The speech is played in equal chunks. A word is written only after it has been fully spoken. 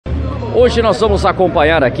Hoje nós vamos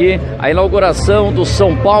acompanhar aqui a inauguração do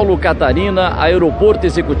São Paulo, Catarina, Aeroporto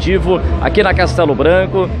Executivo, aqui na Castelo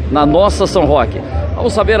Branco, na nossa São Roque.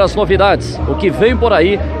 Vamos saber as novidades, o que vem por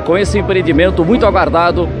aí com esse empreendimento muito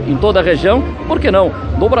aguardado em toda a região, por que não,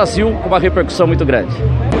 no Brasil, com uma repercussão muito grande.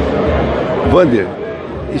 Wander,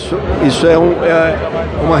 isso é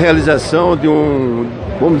uma realização de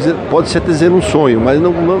vamos dizer, pode-se até dizer um sonho, mas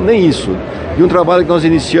nem isso, de um trabalho que nós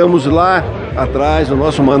iniciamos lá atrás, no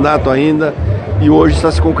nosso mandato ainda, e hoje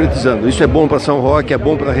está se concretizando. Isso é bom para São Roque, é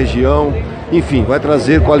bom para a região, enfim, vai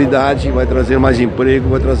trazer qualidade, vai trazer mais emprego,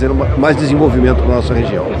 vai trazer mais desenvolvimento para a nossa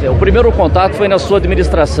região. O primeiro contato foi na sua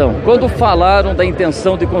administração. Quando falaram da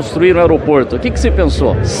intenção de construir um aeroporto, o que se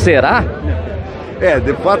pensou? Será?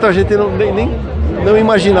 De fato a gente não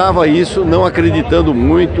imaginava isso, não acreditando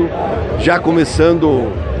muito, já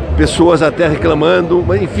começando pessoas até reclamando,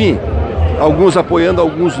 mas enfim, alguns apoiando,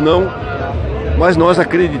 alguns não, mas nós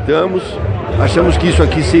acreditamos, achamos que isso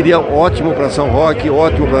aqui seria ótimo para São Roque,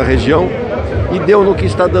 ótimo para a região, e deu no que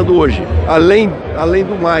está dando hoje. Além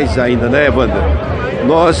do mais ainda, né, Wander?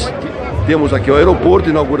 Nós temos aqui o aeroporto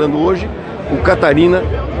inaugurando hoje, o Catarina,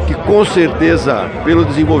 que com certeza, pelo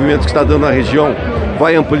desenvolvimento que está dando na região,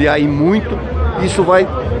 vai ampliar e muito. Isso vai,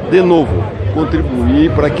 de novo, contribuir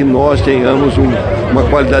para que nós tenhamos uma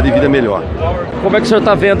qualidade de vida melhor. Como é que o senhor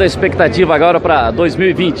está vendo a expectativa agora para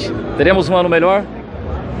 2020? Teremos um ano melhor?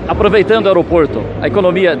 Aproveitando o aeroporto, a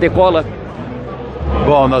economia decola?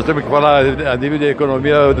 Bom, nós temos que falar a nível de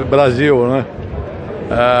economia do Brasil, né?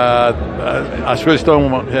 As coisas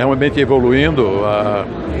estão realmente evoluindo,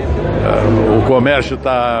 o comércio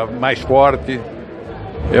está mais forte.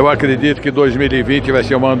 Eu acredito que 2020 vai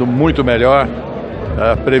ser um ano muito melhor.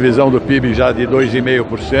 A previsão do PIB já de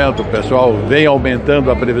 2,5%. O pessoal vem aumentando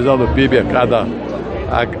a previsão do PIB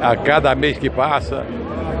a cada mês que passa.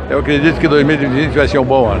 Eu acredito que 2020 vai ser um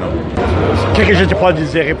bom ano. O que a gente pode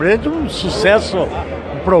dizer? Representa um sucesso,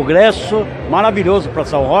 um progresso maravilhoso para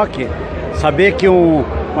São Roque. Saber que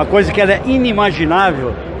uma coisa que era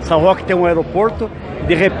inimaginável, São Roque tem um aeroporto, e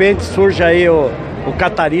de repente surge aí o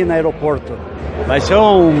Catarina Aeroporto. Vai ser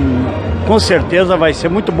com certeza vai ser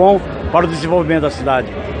muito bom para o desenvolvimento da cidade.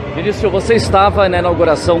 Vinícius, você estava na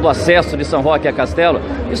inauguração do acesso de São Roque a Castelo,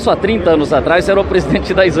 isso há 30 anos atrás, era o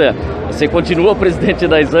presidente da ISAM. Você continua presidente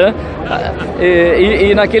da ISAM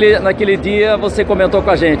e naquele dia você comentou com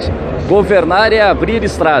a gente, governar é abrir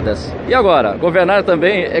estradas. E agora, governar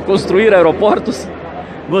também é construir aeroportos?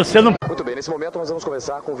 Muito bem, nesse momento nós vamos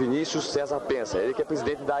conversar com Vinícius César Pensa, ele que é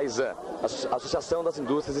presidente da ISAM, Associação das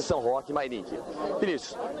Indústrias de São Roque e Mairink.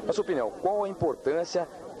 Vinícius, na sua opinião, qual a importância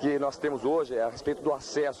que nós temos hoje a respeito do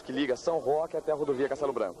acesso que liga São Roque até a rodovia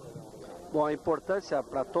Castelo Branco? Bom, a importância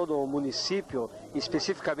para todo o município,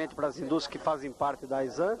 especificamente para as indústrias que fazem parte da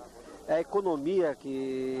ISAM, é a economia,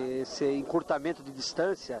 que esse encurtamento de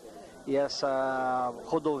distância e essa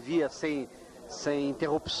rodovia sem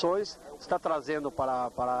interrupções está trazendo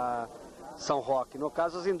para São Roque. No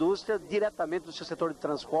caso, as indústrias diretamente do seu setor de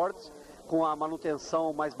transportes, com a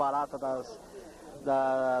manutenção mais barata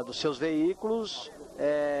dos seus veículos,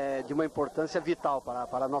 de uma importância vital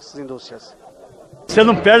para nossas indústrias. Você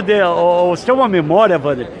não perde, você tem uma memória,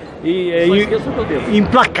 Wander,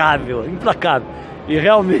 implacável. E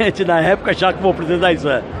realmente, na época, já como presidente da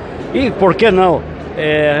ISAM. E por que não?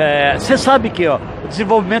 Você sabe que o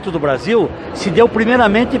desenvolvimento do Brasil se deu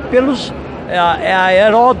primeiramente pelos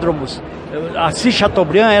aeródromos. Assis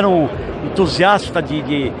Chateaubriand era um entusiasta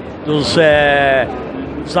dos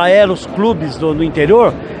aeroclubes no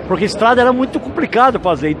interior, porque a estrada era muito complicado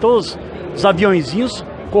fazer, então os aviõezinhos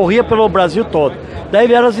corriam pelo Brasil todo. Daí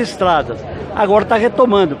vieram as estradas. Agora está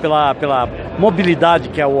retomando pela mobilidade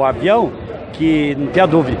que é o avião, que não tem a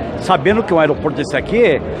dúvida, sabendo que um aeroporto desse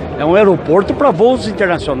aqui é um aeroporto para voos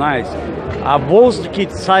internacionais, há voos que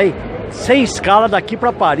saem sem escala daqui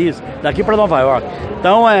para Paris, daqui para Nova York.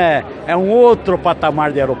 Então é um outro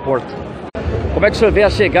patamar de aeroporto. Como é que o senhor vê a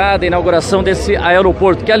chegada, a inauguração desse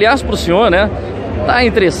aeroporto, que aliás para o senhor, né, está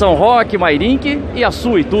entre São Roque, Mairink e a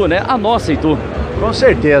sua Itu, né, a nossa Itu? Com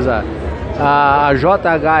certeza. A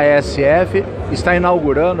JHSF está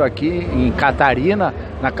inaugurando aqui em Catarina,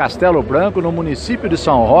 na Castelo Branco, no município de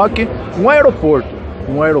São Roque, um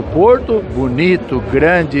aeroporto bonito,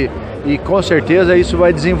 grande, e com certeza isso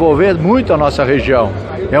vai desenvolver muito a nossa região.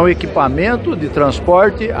 É um equipamento de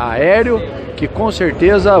transporte aéreo que com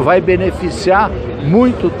certeza vai beneficiar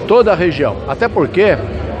muito toda a região, até porque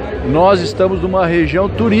nós estamos numa região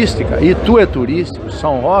turística, Itu é turístico,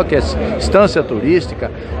 São Roque é estância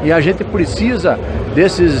turística, e a gente precisa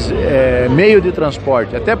desses meios de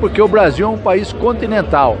transporte, até porque o Brasil é um país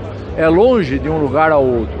continental, é longe de um lugar ao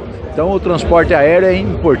outro. Então o transporte aéreo é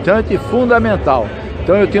importante e fundamental.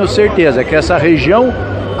 Então eu tenho certeza que essa região,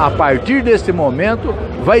 a partir deste momento,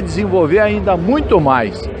 vai desenvolver ainda muito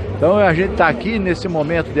mais. Então a gente está aqui nesse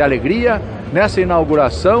momento de alegria, nessa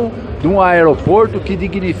inauguração de um aeroporto que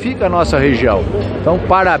dignifica a nossa região. Então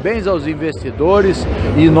parabéns aos investidores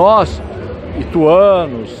e nós,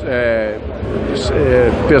 ituanos,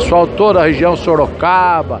 pessoal toda a região,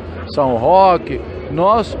 Sorocaba, São Roque,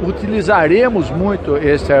 nós utilizaremos muito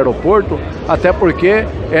esse aeroporto, até porque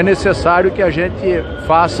é necessário que a gente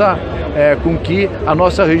faça com que a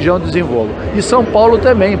nossa região desenvolva. E São Paulo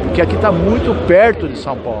também, porque aqui está muito perto de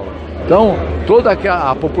São Paulo. Então, toda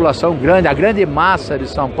a população grande, a grande massa de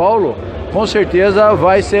São Paulo, com certeza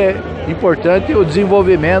vai ser importante o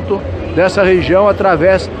desenvolvimento dessa região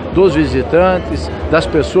através dos visitantes, das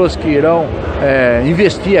pessoas que irão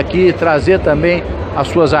investir aqui, trazer também as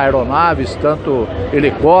suas aeronaves, tanto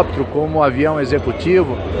helicóptero como avião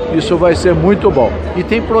executivo. Isso vai ser muito bom. E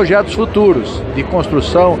tem projetos futuros de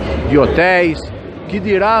construção de hotéis, que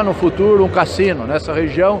dirá no futuro um cassino nessa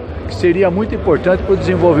região, que seria muito importante para o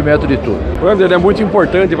desenvolvimento de tudo. Wander, é muito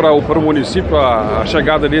importante para o município a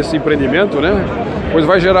chegada desse empreendimento, né? Pois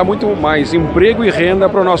vai gerar muito mais emprego e renda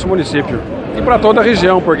para o nosso município. E para toda a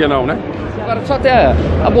região, por que não, né? Agora, só até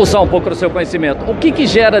abusar um pouco do seu conhecimento. O que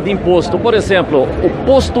gera de imposto? Por exemplo, o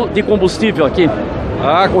posto de combustível aqui?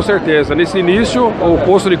 Ah, com certeza. Nesse início, o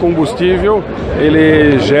posto de combustível,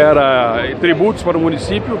 ele gera tributos para o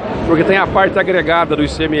município, porque tem a parte agregada do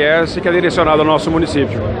ICMS que é direcionada ao nosso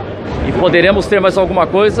município. E poderemos ter mais alguma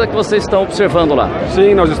coisa que vocês estão observando lá?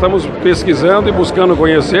 Sim, nós estamos pesquisando e buscando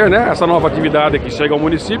conhecer, né, essa nova atividade que chega ao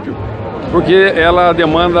município, porque ela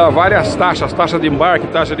demanda várias taxas, taxa de embarque,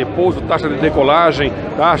 taxa de pouso, taxa de decolagem,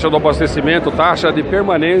 taxa do abastecimento, taxa de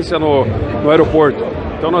permanência no aeroporto.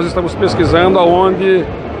 Então nós estamos pesquisando aonde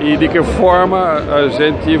e de que forma a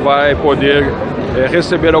gente vai poder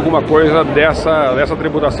receber alguma coisa dessa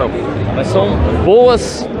tributação. Mas são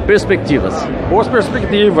boas perspectivas. Boas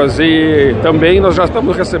perspectivas, e também nós já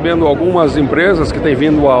estamos recebendo algumas empresas que têm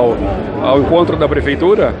vindo ao encontro da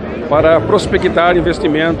prefeitura para prospectar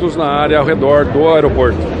investimentos na área ao redor do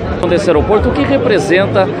aeroporto. Desse aeroporto, o que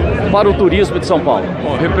representa para o turismo de São Paulo?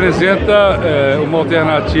 Bom, representa uma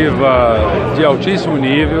alternativa de altíssimo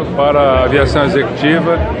nível para a aviação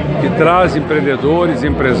executiva, que traz empreendedores,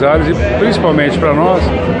 empresários e principalmente para nós,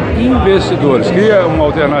 investidores. Cria uma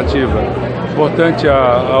alternativa importante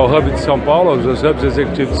ao hub de São Paulo, aos hubs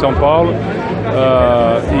executivos de São Paulo,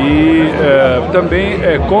 e também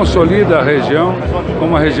consolida a região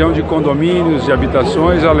como uma região de condomínios, de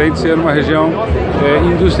habitações, além de ser uma região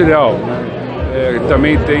industrial, né?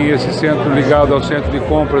 Também tem esse centro ligado ao centro de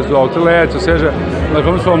compras do outlet, ou seja, nós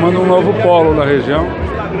vamos formando um novo polo na região,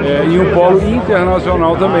 e um polo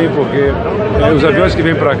internacional também, porque os aviões que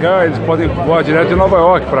vêm para cá, eles podem voar direto de Nova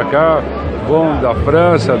York para cá, vão da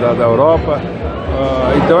França, da Europa.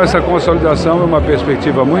 Então essa consolidação é uma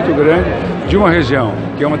perspectiva muito grande de uma região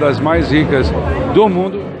que é uma das mais ricas do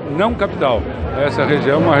mundo, não capital. Essa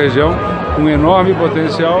região é uma região com enorme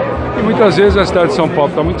potencial e muitas vezes a cidade de São Paulo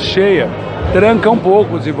está muito cheia, tranca um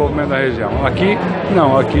pouco o desenvolvimento da região. Aqui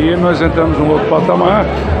não, aqui nós entramos num outro patamar,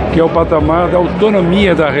 que é o patamar da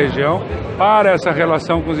autonomia da região para essa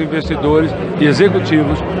relação com os investidores e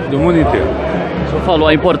executivos do mundo inteiro. O senhor falou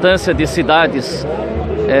a importância de cidades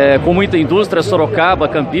com muita indústria, Sorocaba,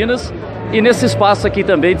 Campinas, e nesse espaço aqui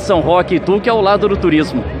também de São Roque e Itu, que é ao lado do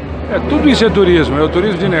turismo. Tudo isso é turismo, o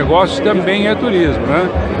turismo de negócios também é turismo,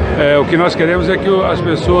 né? O que nós queremos é que as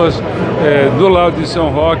pessoas do lado de São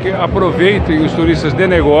Roque aproveitem os turistas de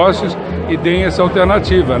negócios e deem essa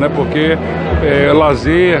alternativa, né? Porque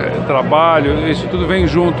lazer, trabalho, isso tudo vem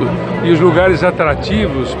junto. E os lugares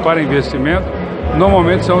atrativos para investimento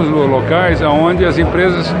normalmente são os locais onde as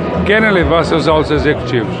empresas querem levar seus altos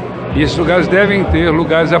executivos. E esses lugares devem ter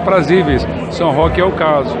lugares aprazíveis. São Roque é o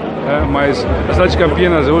caso. Mas a cidade de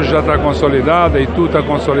Campinas hoje já está consolidada, Itu está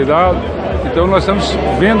consolidado, então nós estamos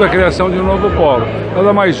vendo a criação de um novo polo.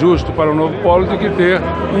 Nada mais justo para o novo polo do que ter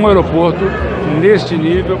um aeroporto neste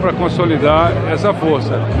nível para consolidar essa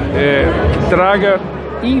força, que traga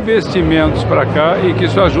investimentos para cá e que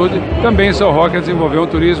isso ajude também São Roque a desenvolver um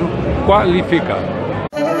turismo qualificado.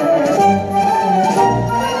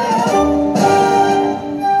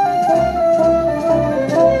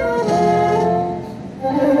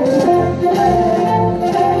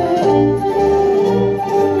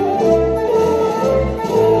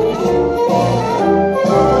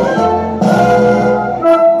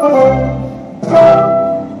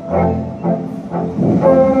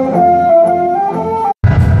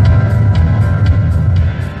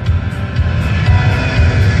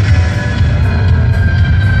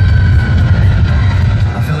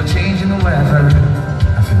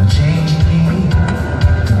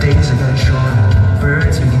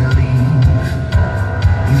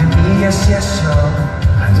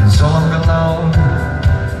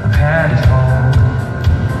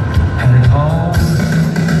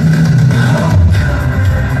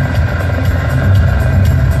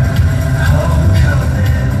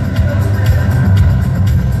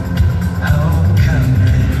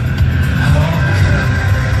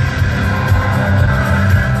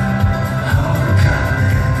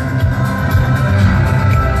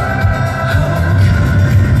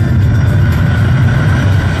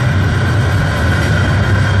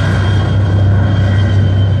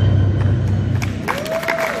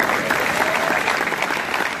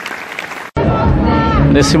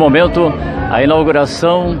 Nesse momento, a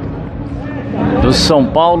inauguração do São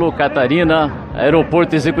Paulo, Catarina,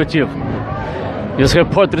 Aeroporto Executivo. E os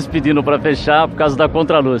repórteres pedindo para fechar por causa da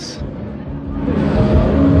contraluz.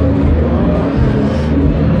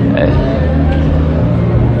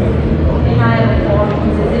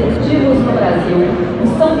 Executivos no Brasil, o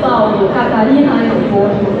São Paulo, Catarina,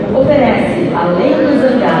 Aeroporto oferece, além dos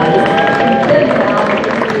hangares, um terminal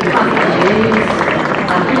de passageiros,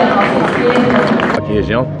 aqui à nossa esquerda. Aqui,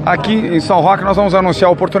 região? Aqui em São Roque nós vamos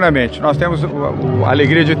anunciar oportunamente. Nós temos a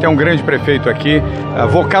alegria de ter um grande prefeito aqui,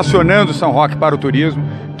 vocacionando São Roque para o turismo,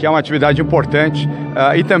 que é uma atividade importante,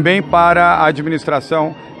 e também para a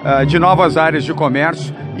administração de novas áreas de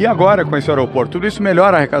comércio. E agora com esse aeroporto, tudo isso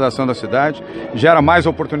melhora a arrecadação da cidade, gera mais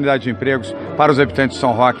oportunidade de empregos para os habitantes de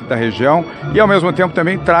São Roque e da região e ao mesmo tempo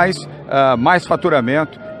também traz mais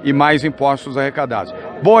faturamento e mais impostos arrecadados.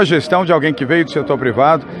 Boa gestão de alguém que veio do setor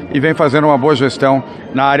privado e vem fazendo uma boa gestão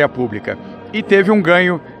na área pública. E teve um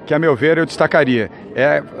ganho que, a meu ver, eu destacaria,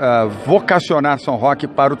 vocacionar São Roque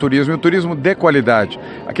para o turismo, e o turismo de qualidade.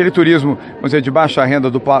 Aquele turismo, vamos dizer, de baixa renda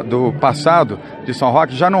do passado de São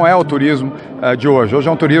Roque já não é o turismo de hoje. Hoje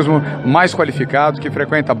é um turismo mais qualificado, que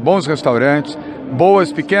frequenta bons restaurantes,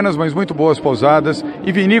 boas, pequenas, mas muito boas pousadas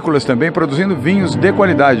e vinícolas também, produzindo vinhos de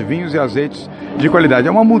qualidade, vinhos e azeites de qualidade.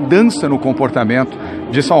 É uma mudança no comportamento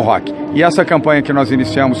de São Roque. E essa campanha que nós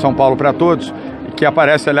iniciamos, São Paulo para Todos, que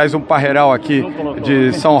aparece, aliás, um parreiral aqui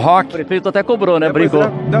de São Roque. O prefeito até cobrou, né? Brigou.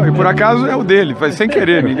 Não, e por acaso é o dele, foi sem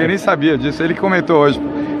querer, ninguém nem sabia disso. Ele comentou hoje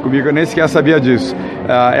comigo, eu nem sequer sabia disso.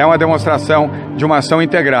 É uma demonstração de uma ação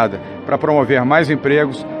integrada para promover mais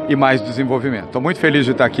empregos e mais desenvolvimento. Estou muito feliz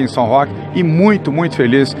de estar aqui em São Roque e muito, muito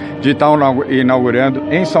feliz de estar inaugurando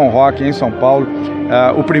em São Roque, em São Paulo,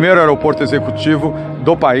 o primeiro aeroporto executivo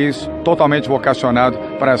do país, totalmente vocacionado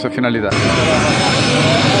para essa finalidade.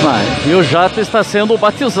 E o jato está sendo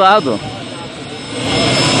batizado.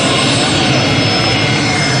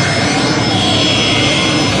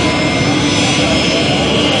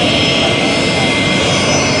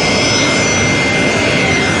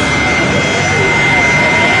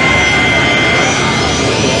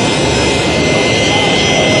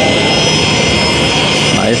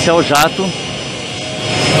 Esse é o jato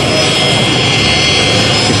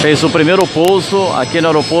que fez o primeiro pouso aqui no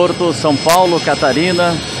aeroporto São Paulo,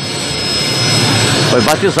 Catarina. Foi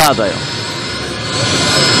batizado aí.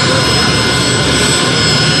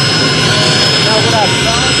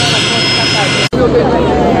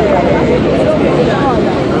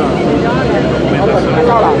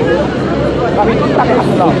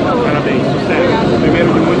 Parabéns, sucesso.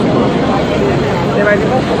 Primeiro de muitos.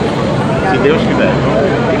 Se Deus quiser.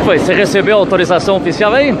 O que foi? Você recebeu a autorização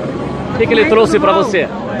oficial aí? O que ele trouxe para você?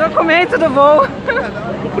 Documento do voo.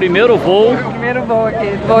 O primeiro voo? O primeiro voo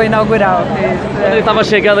aqui, voo inaugural. Quando ele estava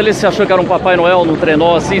chegando ali, você achou que era um Papai Noel no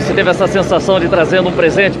trenó assim? Você teve essa sensação de trazendo um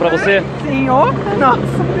presente para você? Sim, nossa.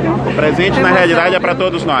 O presente, na realidade, é para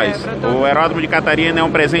todos nós. O Aeródromo de Catarina é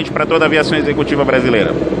um presente para toda a aviação executiva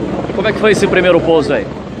brasileira. E como é que foi esse primeiro pouso aí?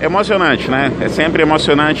 Emocionante, né? É sempre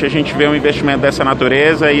emocionante a gente ver um investimento dessa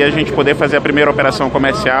natureza e a gente poder fazer a primeira operação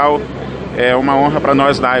comercial. É uma honra para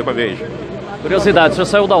nós da Aeroporto. Curiosidade, o senhor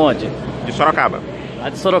saiu da onde? De Sorocaba.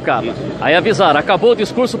 De Sorocaba. Isso. Aí avisaram, acabou o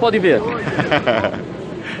discurso, pode vir.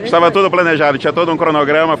 Estava tudo planejado, tinha todo um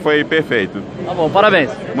cronograma, foi perfeito. Tá bom, parabéns.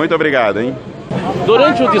 Muito obrigado, hein?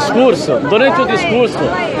 Durante o discurso,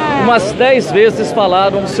 umas 10 vezes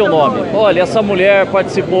falaram o seu nome. Olha, essa mulher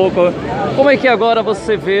participou. Como é que agora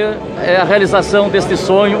você vê a realização deste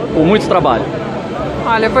sonho com muito trabalho?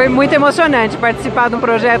 Olha, foi muito emocionante participar de um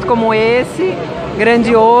projeto como esse,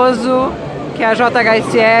 grandioso, que a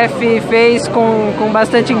JHSF fez com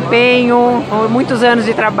bastante empenho, com muitos anos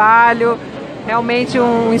de trabalho. Realmente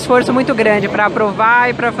um esforço muito grande para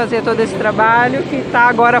aprovar e para fazer todo esse trabalho que está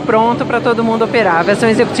agora pronto para todo mundo operar. A aviação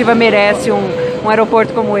executiva merece um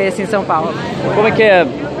aeroporto como esse em São Paulo. Como é que é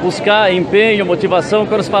buscar empenho, motivação,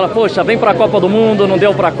 quando se fala, poxa, vem para a Copa do Mundo, não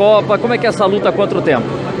deu para a Copa, como é que é essa luta contra o tempo?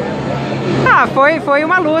 Foi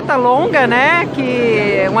uma luta longa, né?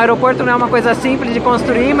 Que um aeroporto não é uma coisa simples de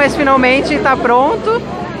construir, mas finalmente está pronto.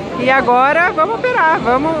 E agora vamos operar,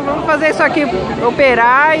 vamos fazer isso aqui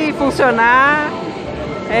operar e funcionar.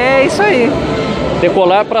 É isso aí.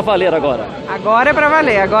 Decolar para valer agora. Agora é para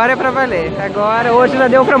valer, agora é para valer. Agora, hoje já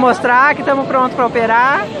deu para mostrar que estamos prontos para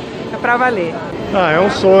operar, é para valer. É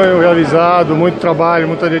um sonho realizado, muito trabalho,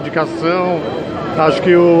 muita dedicação. Acho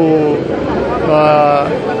que o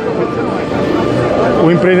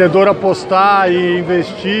empreendedor apostar e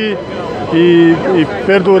investir e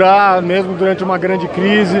perdurar mesmo durante uma grande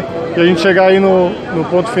crise E a gente chegar aí no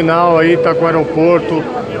ponto final, aí tá com o aeroporto,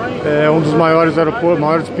 um dos maiores aeroportos,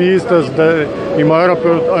 maiores pistas e maior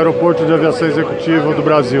aeroporto de aviação executiva do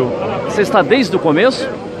Brasil. Você está desde o começo?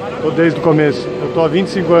 Estou desde o começo. Eu estou há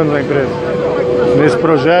 25 anos na empresa. Nesse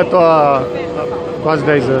projeto há quase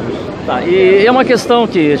 10 anos. Tá, e é uma questão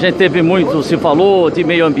que a gente teve muito, se falou de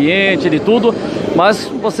meio ambiente, de tudo,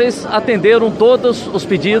 mas vocês atenderam todos os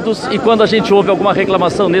pedidos e quando a gente ouve alguma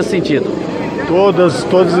reclamação nesse sentido? Todas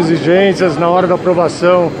as exigências, na hora da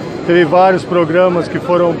aprovação, teve vários programas que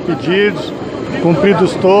foram pedidos,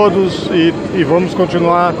 cumpridos todos e vamos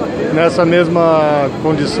continuar nessa mesma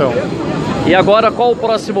condição. E agora qual o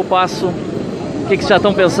próximo passo? O que já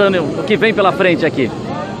estão pensando, o que vem pela frente aqui?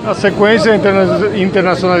 A sequência é a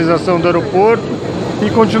internacionalização do aeroporto e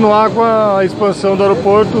continuar com a expansão do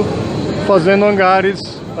aeroporto, fazendo hangares,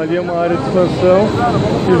 ali é uma área de expansão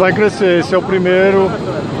e vai crescer. Esse é o primeiro,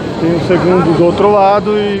 tem o segundo do outro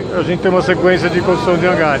lado e a gente tem uma sequência de construção de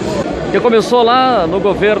hangares. Que começou lá no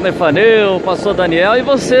governo Efaneu, passou Daniel e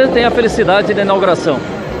você tem a felicidade da inauguração.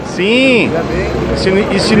 Sim,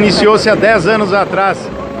 isso iniciou-se há 10 anos atrás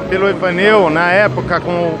pelo Efaneu, na época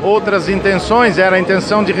com outras intenções, era a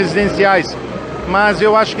intenção de residenciais, mas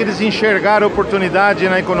eu acho que eles enxergaram a oportunidade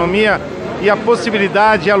na economia e a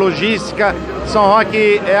possibilidade, a logística. São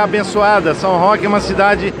Roque é abençoada, São Roque é uma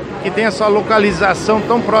cidade que tem essa localização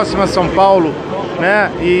tão próxima a São Paulo,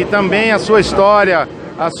 né? E também a sua história,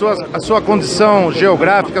 a sua condição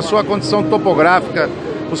geográfica, a sua condição topográfica,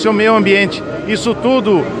 o seu meio ambiente. Isso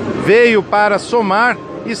tudo veio para somar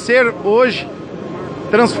e ser hoje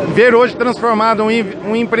transformado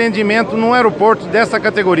um empreendimento num aeroporto dessa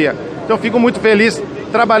categoria. Então fico muito feliz.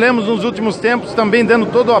 Trabalhamos nos últimos tempos também dando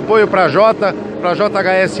todo o apoio para a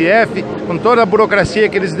JHSF, com toda a burocracia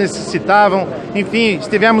que eles necessitavam. Enfim,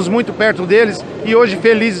 estivemos muito perto deles e hoje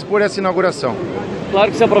felizes por essa inauguração.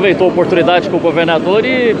 Claro que você aproveitou a oportunidade com o governador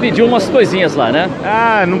e pediu umas coisinhas lá, né?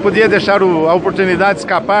 Não podia deixar a oportunidade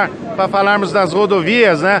escapar para falarmos das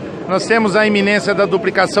rodovias, né? Nós temos a iminência da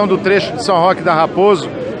duplicação do trecho de São Roque da Raposo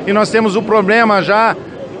e nós temos o problema já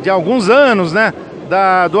de alguns anos, né?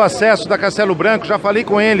 Do acesso da Castelo Branco. Já falei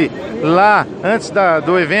com ele lá antes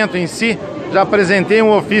do evento em si, já apresentei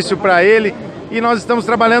um ofício para ele e nós estamos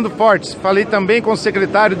trabalhando fortes. Falei também com o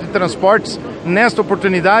secretário de Transportes nesta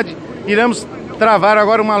oportunidade. Iremos travar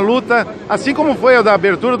agora uma luta, assim como foi a da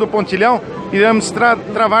abertura do pontilhão, iremos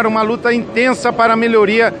travar uma luta intensa para a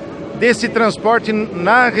melhoria desse transporte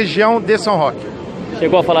na região de São Roque.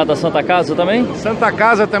 Chegou a falar da Santa Casa também? Santa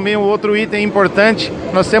Casa também é um outro item importante,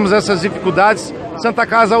 nós temos essas dificuldades. Santa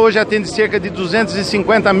Casa hoje atende cerca de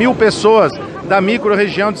 250 mil pessoas da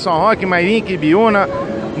micro-região de São Roque, Mairinque, Ibiúna,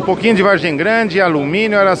 um pouquinho de Vargem Grande,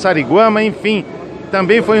 Alumínio, Araçariguama, enfim.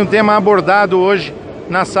 Também foi um tema abordado hoje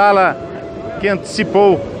na sala que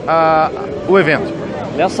antecipou o evento.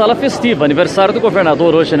 É a sala festiva, aniversário do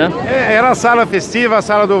governador hoje, né? Era a sala festiva, a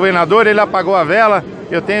sala do governador, ele apagou a vela.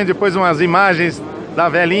 Eu tenho depois umas imagens da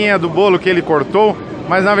velinha, do bolo que ele cortou,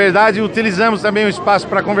 mas na verdade utilizamos também o espaço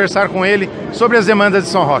para conversar com ele sobre as demandas de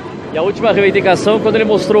São Roque. E a última reivindicação, quando ele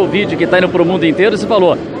mostrou o vídeo que está indo para o mundo inteiro, você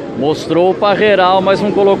falou, mostrou o Parreiral, mas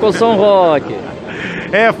não colocou São Roque.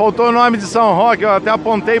 Faltou o nome de São Roque, eu até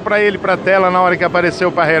apontei para ele para a tela na hora que apareceu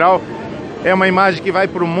o Parreiral. É uma imagem que vai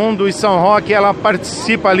para o mundo e São Roque, ela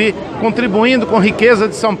participa ali, contribuindo com a riqueza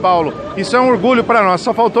de São Paulo. Isso é um orgulho para nós,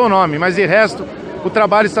 só faltou o nome, mas de resto, o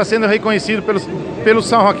trabalho está sendo reconhecido pelos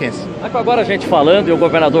São Roquenses. Agora a gente falando, e o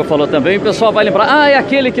governador falou também, o pessoal vai lembrar, é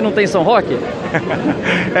aquele que não tem São Roque?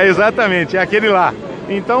 Exatamente, é aquele lá.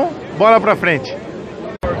 Então, bola para frente.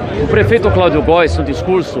 O prefeito Cláudio Góes, no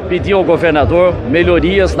discurso, pediu ao governador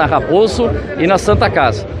melhorias na Raposo e na Santa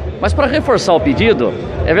Casa. Mas para reforçar o pedido,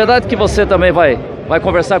 é verdade que você também vai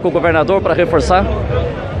conversar com o governador para reforçar?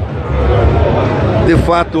 De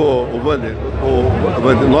fato, Wander,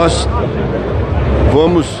 nós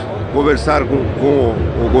vamos conversar com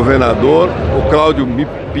o governador. O Cláudio me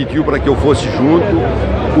pediu para que eu fosse junto.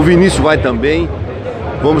 O Vinícius vai também.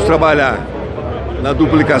 Vamos trabalhar na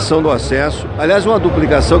duplicação do acesso. Aliás, uma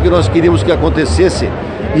duplicação que nós queríamos que acontecesse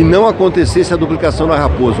e não acontecesse a duplicação na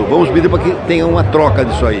Raposo. Vamos pedir para que tenha uma troca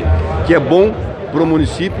disso aí, que é bom para o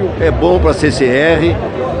município, é bom para a CCR,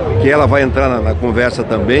 que ela vai entrar na conversa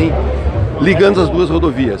também, ligando as duas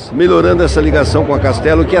rodovias, melhorando essa ligação com a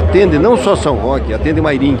Castelo, que atende não só São Roque, atende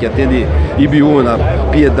Mairinque, atende Ibiúna,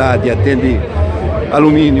 Piedade, atende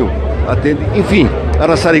Alumínio, atende, enfim,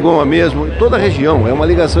 Araçariguama mesmo, toda a região. É uma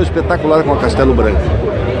ligação espetacular com a Castelo Branco.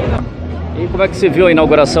 E como é que você viu a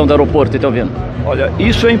inauguração do aeroporto, então, vindo? Olha,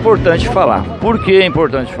 isso é importante falar. Por que é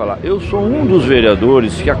importante falar? Eu sou um dos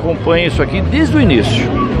vereadores que acompanha isso aqui desde o início.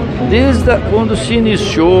 desde quando se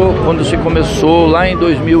iniciou, quando se começou lá em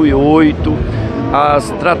 2008, as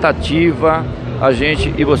tratativas,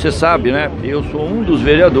 e você sabe, né, eu sou um dos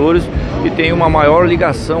vereadores que tem uma maior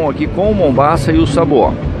ligação aqui com o Mombaça e o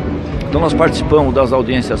Saboó. Então nós participamos das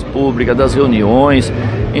audiências públicas, das reuniões.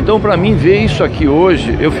 Então, para mim, ver isso aqui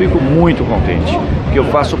hoje, eu fico muito contente, porque eu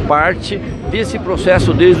faço parte desse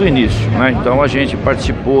processo desde o início, né? Então a gente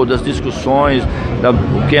participou das discussões,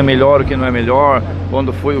 o que é melhor, o que não é melhor,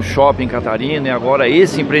 quando foi o shopping Catarina e agora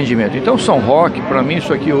esse empreendimento. Então São Roque, para mim,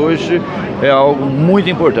 isso aqui hoje é algo muito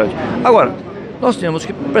importante. Agora, nós temos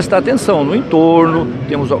que prestar atenção no entorno,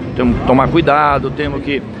 temos que tomar cuidado, temos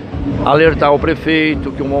que alertar o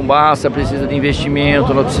prefeito que o Mombaça precisa de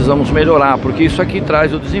investimento, nós precisamos melhorar, porque isso aqui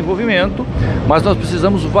traz o desenvolvimento, mas nós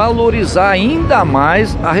precisamos valorizar ainda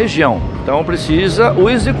mais a região. Então precisa o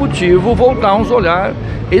Executivo voltar um olhar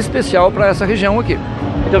especial para essa região aqui.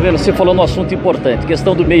 Então, vendo, você falou num assunto importante,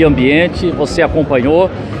 questão do meio ambiente, você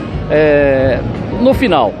acompanhou. No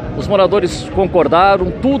final, os moradores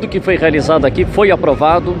concordaram, tudo que foi realizado aqui foi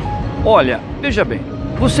aprovado? Olha, veja bem,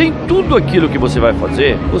 em tudo aquilo que você vai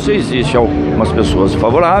fazer, existe algumas pessoas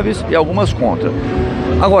favoráveis e algumas contra.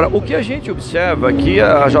 Agora, o que a gente observa é que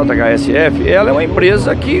a JHSF, ela é uma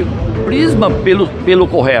empresa que prisma pelo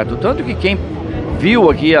correto, tanto que quem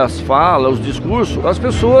viu aqui as falas, os discursos, as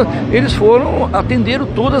pessoas, eles atenderam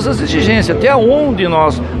todas as exigências, até onde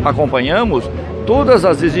nós acompanhamos, todas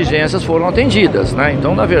as exigências foram atendidas, né?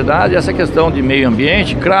 Então, na verdade, essa questão de meio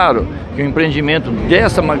ambiente, claro, que um empreendimento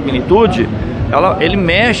dessa magnitude, ele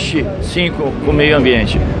mexe sim com o meio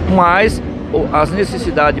ambiente, mas as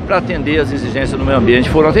necessidades para atender as exigências do meio ambiente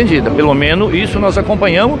foram atendidas. Pelo menos isso nós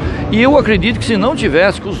acompanhamos, e eu acredito que se não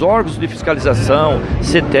tivesse, que os órgãos de fiscalização,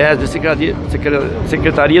 CETES,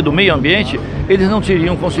 Secretaria do Meio Ambiente, eles não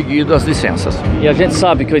teriam conseguido as licenças. E a gente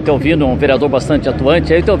sabe que o Etelvino é um vereador bastante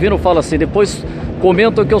atuante, aí o Etelvino fala assim, depois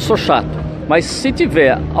comentam que eu sou chato. Mas se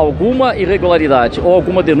tiver alguma irregularidade ou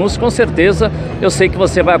alguma denúncia, com certeza eu sei que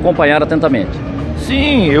você vai acompanhar atentamente.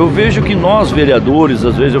 Sim, eu vejo que nós vereadores,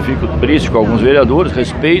 às vezes eu fico triste com alguns vereadores,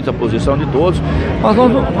 respeito a posição de todos, mas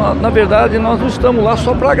na verdade nós não estamos lá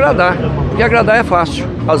só para agradar, porque agradar é fácil.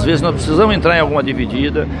 Às vezes nós precisamos entrar em alguma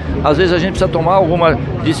dividida, às vezes a gente precisa tomar algumas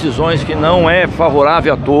decisões que não é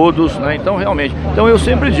favorável a todos, né? Então realmente, eu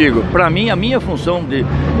sempre digo, para mim a minha função eu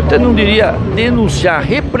até não diria denunciar,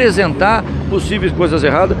 representar possíveis coisas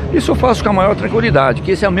erradas, isso eu faço com a maior tranquilidade,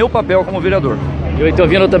 que esse é o meu papel como vereador. E o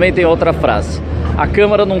Etelvino também tem outra frase: a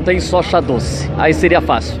Câmara não tem só chá doce, aí seria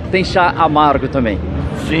fácil, tem chá amargo também.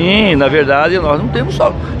 Sim, na verdade nós não temos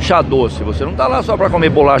só chá doce, você não está lá só para comer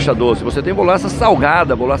bolacha doce, você tem bolacha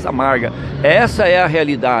salgada, bolacha amarga, essa é a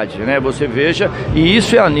realidade, né? Você veja, e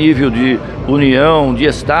isso é a nível de União, de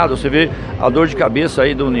Estado, você vê a dor de cabeça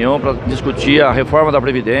aí da União para discutir a reforma da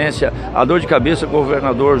Previdência, a dor de cabeça do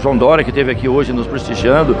governador João Dória, que esteve aqui hoje nos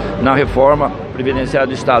prestigiando na reforma previdenciária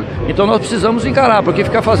do Estado. Então nós precisamos encarar, porque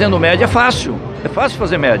ficar fazendo média é fácil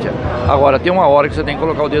fazer média. Agora tem uma hora que você tem que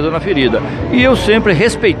colocar o dedo na ferida. E eu sempre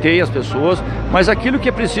respeitei as pessoas, mas aquilo que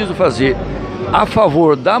é preciso fazer a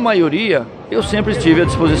favor da maioria, eu sempre estive à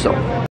disposição.